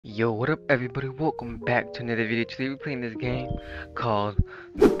Yo, what up everybody? Welcome back to another video. Today we're playing this game called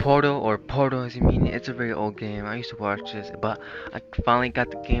The Portal, or Portal as you mean it. It's a very old game. I used to watch this, but I finally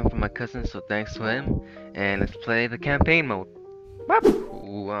got the game from my cousin, so thanks to him. And let's play the campaign mode. Whoop!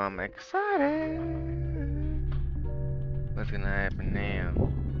 Ooh, I'm excited. What's gonna happen now?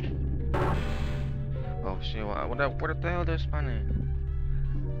 Oh shit, what the hell they're spawning?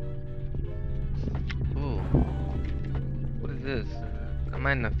 Ooh. What is this? Am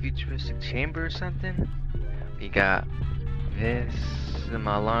I in a futuristic chamber or something? We got this,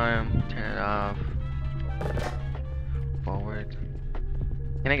 my alarm, turn it off, forward.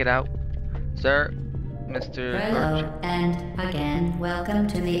 Can I get out? Sir? Mr. Hello, and again, welcome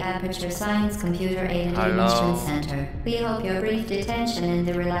to the Aperture Science Computer Aided Enrichment Center. We hope your brief detention in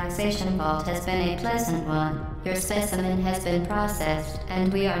the relaxation vault has been a pleasant one. Your specimen has been processed,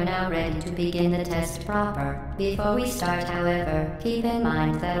 and we are now ready to begin the test proper. Before we start, however, keep in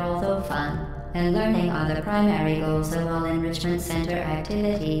mind that although fun and learning are the primary goals of all Enrichment Center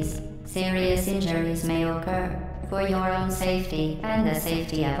activities, serious injuries may occur. For your own safety and the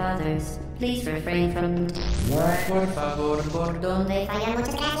safety of others, please refrain from Turn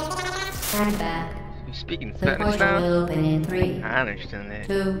back. You speaking The Spanish portal now? will open in 3, I understand that.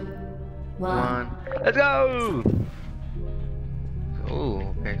 2, 1. Let's go!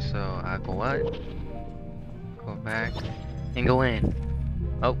 Oh, okay, so I go what? Go back and go in.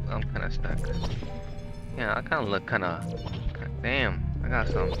 Oh, I'm kinda stuck. Yeah, I kinda look kinda damn, I got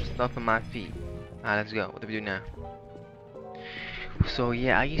some stuff in my feet. Alright, let's go. What do we do now? So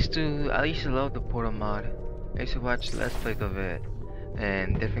yeah, I used to love the Portal mod. I used to watch Let's Plays of it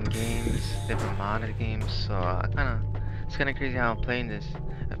and different games, different modded games. So it's kinda crazy how I'm playing this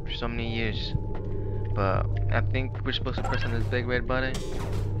after so many years. But I think we're supposed to press on this big red button.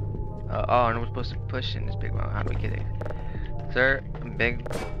 Oh, and we're supposed to push in this big button. How do we get it? Sir, big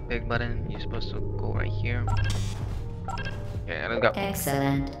button. You're supposed to go right here. Yeah, let's go.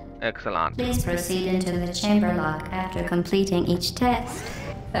 Excellent. Excellent. Please proceed into the chamber lock after completing each test.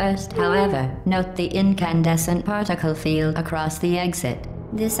 First, however, note the incandescent particle field across the exit.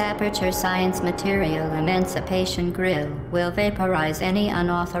 This Aperture Science Material Emancipation Grill will vaporize any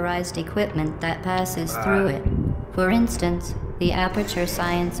unauthorized equipment that passes through it. For instance, the Aperture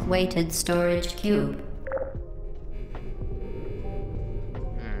Science Weighted Storage Cube.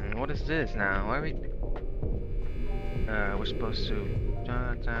 What is this now? Why are we? We're supposed to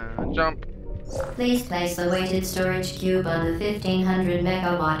jump. Please place the weighted storage cube on the 1500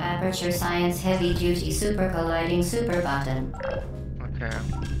 megawatt Aperture Science Heavy Duty Super Colliding Super button. Okay.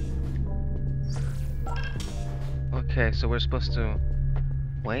 Okay, so we're supposed to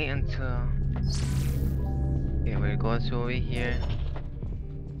wait until. Okay, we go to over here.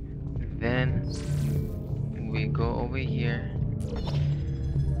 Then we go over here.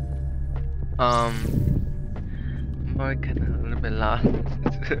 I'm kinda a little bit lost.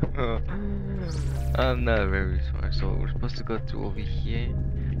 I'm not very smart, so we're supposed to go through over here,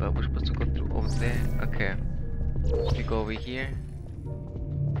 but we're supposed to go through over there. Okay, we go over here.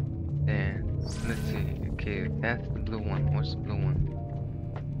 Then let's see. Okay, that's the blue one. What's the blue one?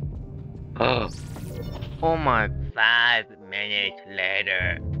 Oh my! 5 minutes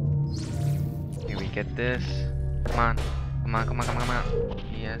later. Okay, we get this. Come on, come on, come on, come on, come on.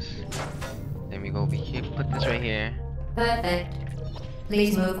 Yes. Then we go over here. Put this right here. Perfect.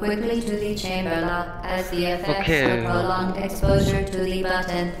 Please move quickly to the chamber lock, as the effects of prolonged exposure to the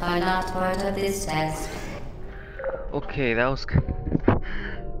button are not part of this test. Okay, that was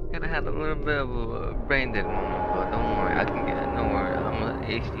gonna have a little bit of a brain dead moment, but don't worry, I can get it. Don't worry, I'm gonna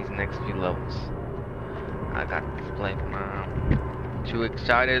ace these next few levels. I got this play, come on. Too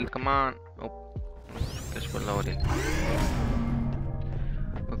excited, come on. Oh, guess we're loading.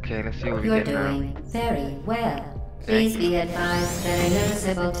 Okay, let's see what we You're get now. doing very well. Please be advised that a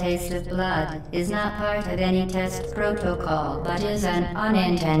noticeable taste of blood is not part of any test protocol, but is an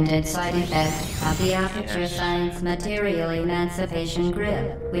unintended side effect of the Aperture Science Material Emancipation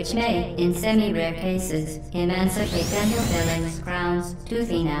Grill, which may, in semi-rare cases, emancipate dental fillings, crowns, tooth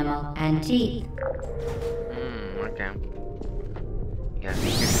enamel, and teeth. Okay. Yeah,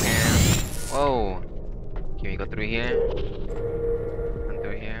 see here. Whoa. Can we go through here? And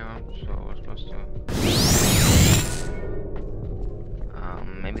through here. So we're supposed to.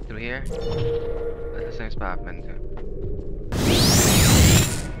 Maybe through here. That's the same spot I've been to.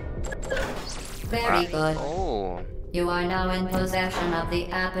 Very good. Oh. You are now in possession of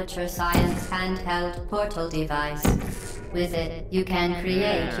the Aperture Science handheld portal device. With it, you can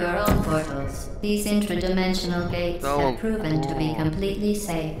create your own portals. These intradimensional gates have proven to be completely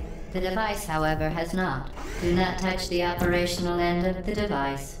safe. The device, however, has not. Do not touch the operational end of the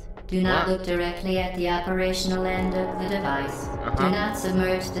device. Do not What? look directly at the operational end of the device. Do not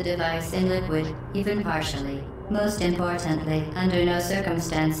submerge the device in liquid, even partially. Most importantly, under no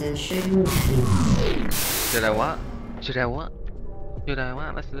circumstances should you... Should I what? Should I what? Should I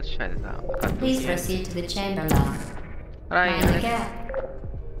what? Let's try this out. Please proceed to the chamber lock. Mind the gap.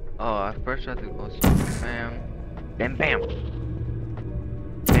 Oh, I first have to go bam. Then bam.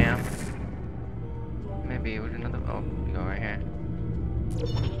 Bam. Maybe with another. Oh, we go right here.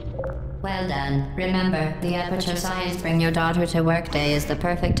 Well done. Remember, the Aperture Science Bring Your Daughter to Work Day is the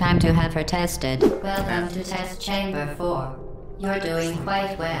perfect time to have her tested. Welcome to Test Chamber 4. You're doing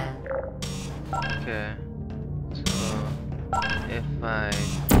quite well. Okay. So, if I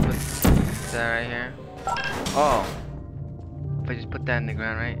put that right here. Oh! If I just put that in the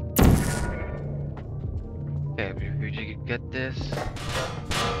ground, right? Okay, if you get this,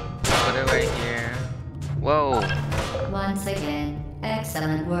 put it right here. Whoa! Once again,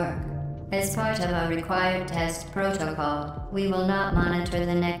 excellent work. As part of our required test protocol, we will not monitor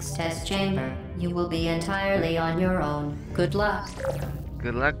the next test chamber. You will be entirely on your own. Good luck.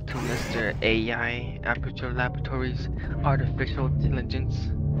 Good luck to Mr. AI, Aperture Laboratories, Artificial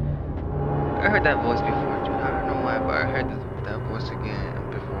Intelligence. I heard that voice before, dude. I don't know why, but I heard that voice again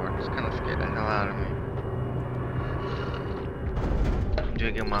before. It's kind of scared the hell out of me. I'm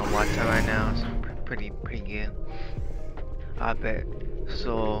drinking my water right now, so pretty good. I bet.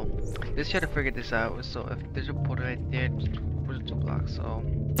 So let's try to figure this out. So if there's a portal right there, just put it 2 blocks. So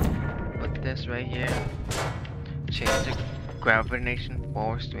put this right here. Change the gravitation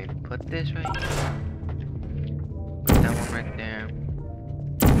force. We put this right here. Put that one right there.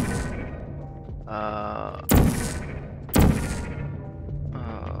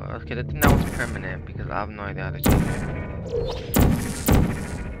 Okay, the thing that was permanent because I have no idea how to change it.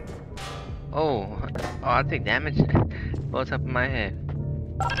 Oh, I take damage. On top of my head.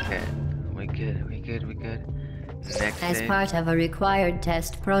 Okay, we good. Next As day. part of a required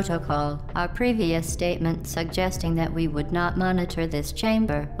test protocol, our previous statement suggesting that we would not monitor this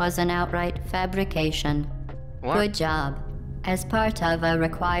chamber was an outright fabrication. What? Good job. As part of a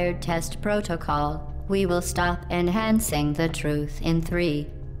required test protocol, we will stop enhancing the truth in 3,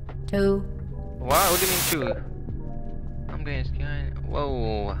 2... What? What do you mean true? I'm getting scared.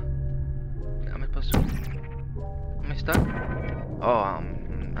 Whoa. Am I supposed to... Am I stuck? Oh,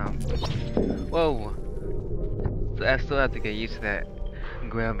 whoa. So I still have to get used to that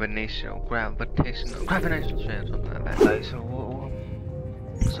gravitational strand, something like that. Like, so what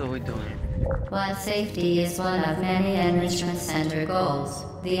we doing? While safety is one of many Enrichment Center goals,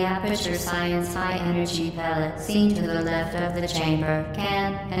 the Aperture Science High Energy pellet seen to the left of the chamber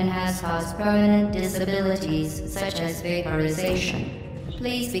can and has caused permanent disabilities such as vaporization.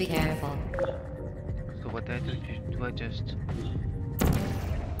 Please be careful. So what do I do? Do I just...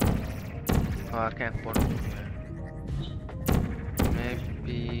 Oh, I can't put it here.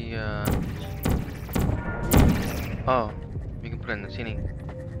 Maybe, oh, we can put it in the ceiling.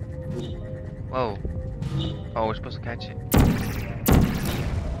 Whoa. Oh, we're supposed to catch it.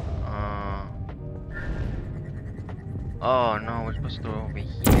 Oh no, we're supposed to throw it over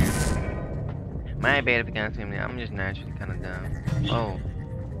here. My bad if you can't see me. I'm just naturally kind of dumb. Oh.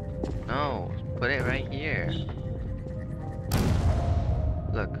 No, put it right here.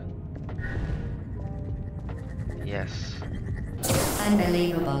 Look. Yes.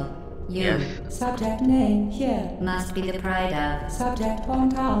 Unbelievable. You. Yes. Subject name here. Must be the pride of. Subject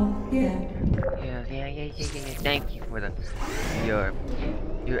hometown here. Yeah. Thank you for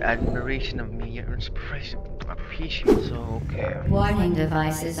your admiration of me, your inspiration. I appreciate it. So okay. Warning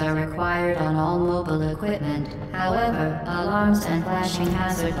devices are required on all mobile equipment. However, alarms and flashing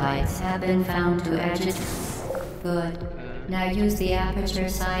hazard lights have been found to agitate. Good. Now use the Aperture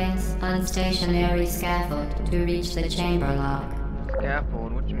Science unstationary scaffold to reach the chamber lock.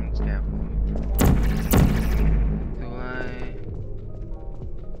 Scaffold? What do you mean scaffold? Do I...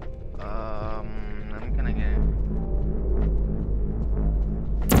 I'm gonna get it.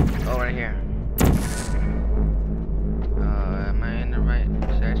 Oh, right here. Am I in the right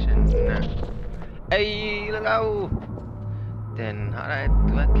section? No. Hey, let's go! Then,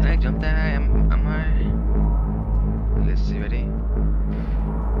 can I jump that high? Am I... Let's see, ready?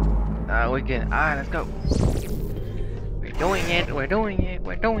 We can. Alright, let's go. We're doing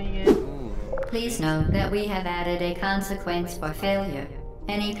it. Ooh. Please note that we have added a consequence for failure.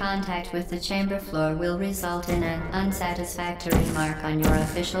 Any contact with the chamber floor will result in an unsatisfactory mark on your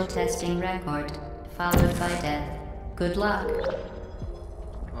official testing record, followed by death. Good luck.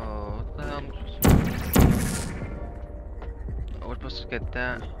 Oh, what the hell? Oh, we're supposed to get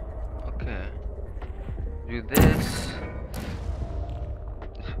that. Okay. Do this.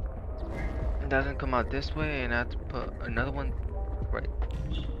 doesn't come out this way, and I have to put another one right.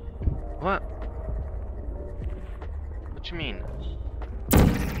 What? What you mean?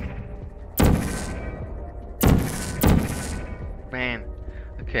 Man.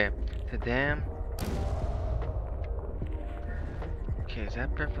 Okay. The dam. Okay, is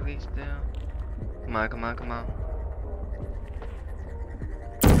that perfectly still? Come on, come on, come on.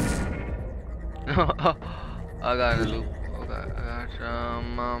 Oh, I got a loop. Okay, I got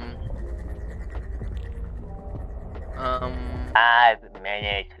some. 5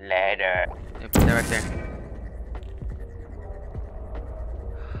 minutes later. Yeah, put that right there.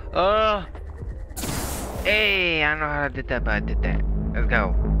 Oh! Hey, I don't know how I did that, but I did that. Let's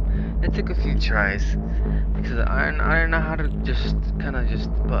go. It took a few tries because I don't know how to just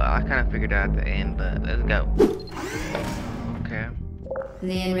but I kind of figured it out at the end. But let's go. Okay.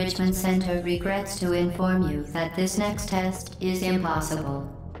 The Enrichment Center regrets to inform you that this next test is impossible.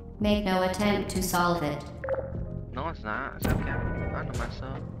 Make no attempt to solve it. No, it's not. It's okay. I know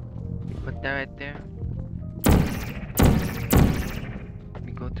myself. Put that right there.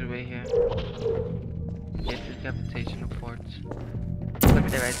 We go through right here. Get the decapitation reports. Put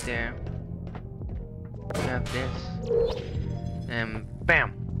that right there. We have this. And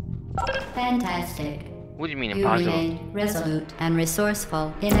bam! Fantastic. What do you mean You impossible? remain resolute and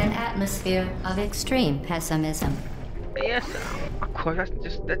resourceful in an atmosphere of extreme pessimism. Yes, of course.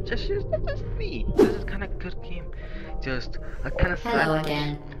 That's just me. This is kind of good game. Just I kind of. Hello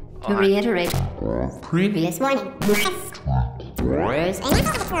again. To reiterate previous warning.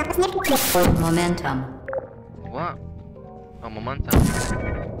 Momentum. What? Oh, momentum.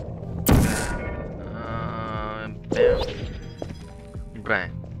 Bam.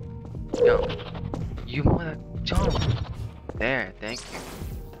 Brian. Yo. You wanna jump? There, thank you.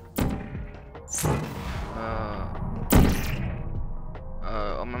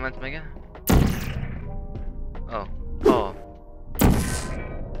 Momentum again? Oh.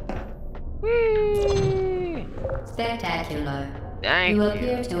 Whee! Spectacular. Thank You you.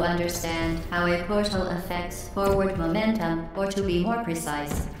 appear to understand how a portal affects forward momentum, or to be more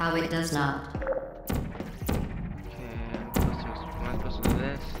precise, how it does not. Am I supposed to do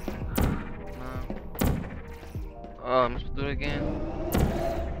this? No. Oh, am I supposed to do it again?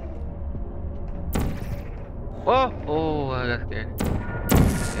 Oh, I got scared.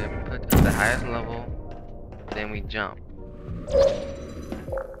 Okay, put at the highest level, then we jump.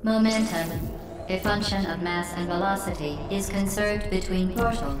 Momentum, a function of mass and velocity, is conserved between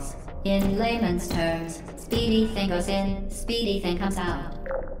portals. In layman's terms, speedy thing goes in, speedy thing comes out.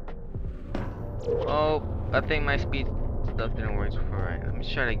 Oh, I think my speed stuff didn't work before, right? Let me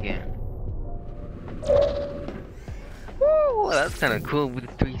try it again. Woo, that's kind of cool with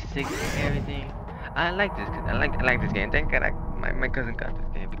the 360 and everything. I like this. I like this game. Thank God my cousin got this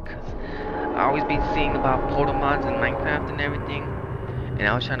game because I always been seeing about portal mods in Minecraft and everything. And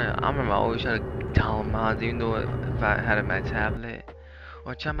I remember I always trying to download mods, even though if I had it on my tablet,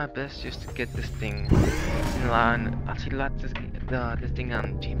 or try my best just to get this thing. I see lots of this thing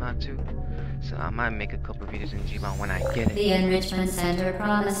on Gmod too, so I might make a couple videos in Gmod when I get it. The Enrichment Center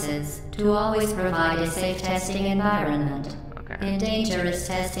promises to always provide a safe testing environment. Okay. In dangerous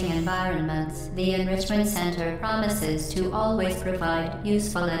testing environments, the Enrichment Center promises to always provide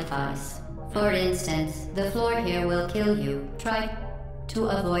useful advice. For instance, the floor here will kill you. Try to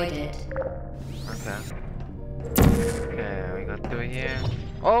avoid it. Okay. Okay, we go through here.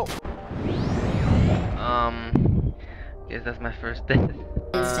 Oh! Guess that's my first test.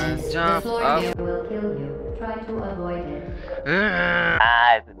 For instance, Jump the floor up. here will kill you. Try to avoid it.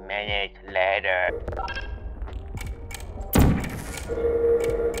 5 minutes later.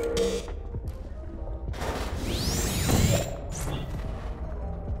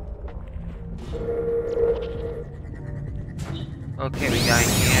 Okay, we got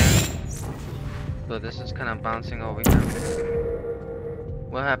here. So this is kind of bouncing over here.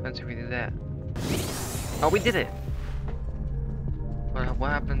 What happens if we do that? Oh, we did it! What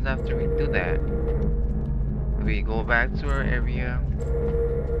happens after we do that? We go back to our area.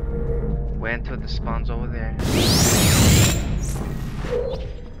 Wait until the spawns over there.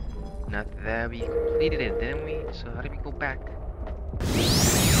 Not that we completed it, didn't we? So how do we go back?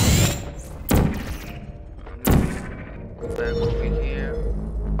 Go back over here.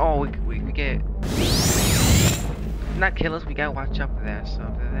 Oh, we get... Not kill us, we gotta watch out for that. So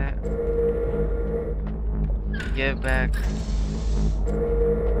after that... Get back.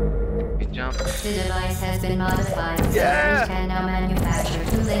 We jump. The device has been modified so that we can now manufacture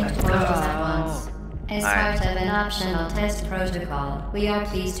 2 linked portals at once. As part of an optional test protocol, we are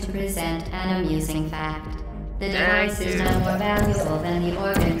pleased to present an amusing fact. The device is no more valuable than the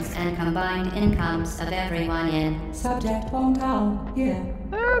organs and combined incomes of everyone in. Subject hometown here.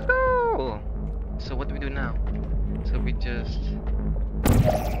 Let's go! So what do we do now? So we just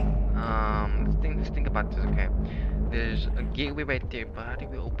let's think about this. Okay, there's a gateway right there, but how do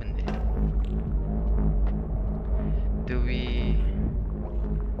we open it? Do we?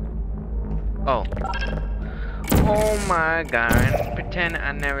 Oh my God! Pretend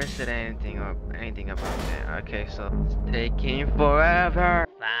I never said anything about that. Okay, so it's taking forever.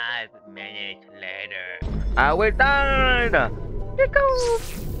 5 minutes later. We're done. Here goes.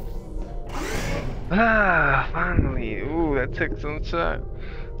 Finally. Ooh, that took some time.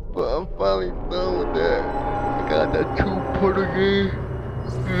 But I'm finally done with that. I got that 2-porter game.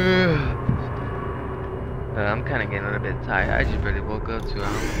 I'm kind of getting a little bit tired. I just barely woke up too. I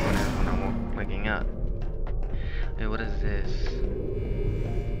don't know when I'm waking up. Hey, what is this?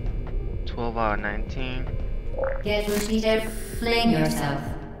 12 out of 19. Get repeated, fling yourself.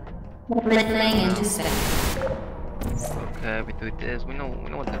 Fling into space. Okay, we do this. We know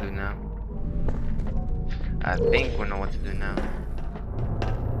what to do now. I think we know what to do now.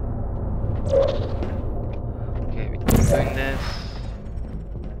 Okay, we keep doing this.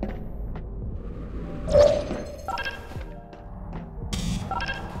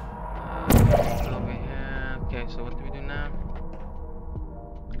 Over here. Okay, so what do we do now?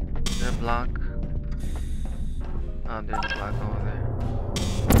 Is there a block? Oh, there's a block over there.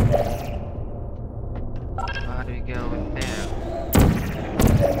 How do we get over there?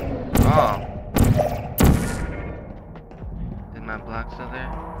 Oh. Is my block still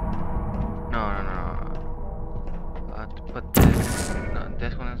there? No. I have to put this. No,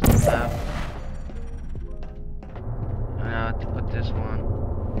 this one is the left. And I have to put this one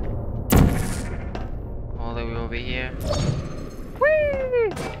all the way over here.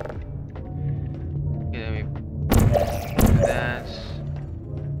 Whee! Okay, let me do that.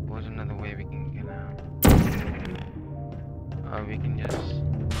 What's another way we can get out? Or we can just.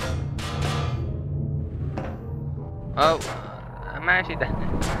 Oh, I'm actually done.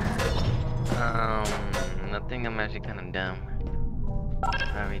 I think I'm actually kind of dumb.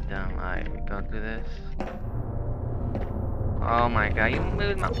 Very dumb. Alright, we go through this. Oh my God, you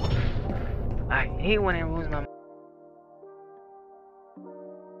moved my. I hate when it moves my.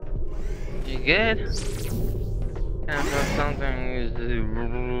 You good? Can I feel something?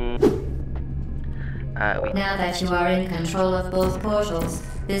 Now that you are in control of both portals,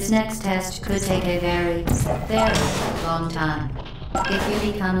 this next test could take a very, very long time. If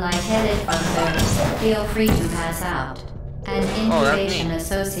you become lightheaded from thirst, feel free to pass out. An incubation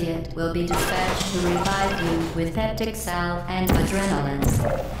associate will be dispatched to revive you with peptic salve and adrenaline.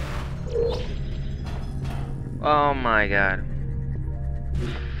 Oh my God.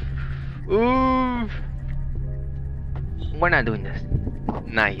 Ooh. We're not doing this.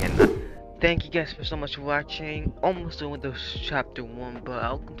 Not yet. Thank you guys for so much for watching. Almost done with this chapter 1, but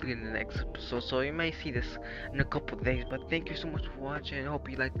I'll complete it in the next episode. So you may see this in a couple of days. But thank you so much for watching. I hope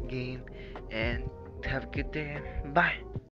you liked the game and have a good day. Bye.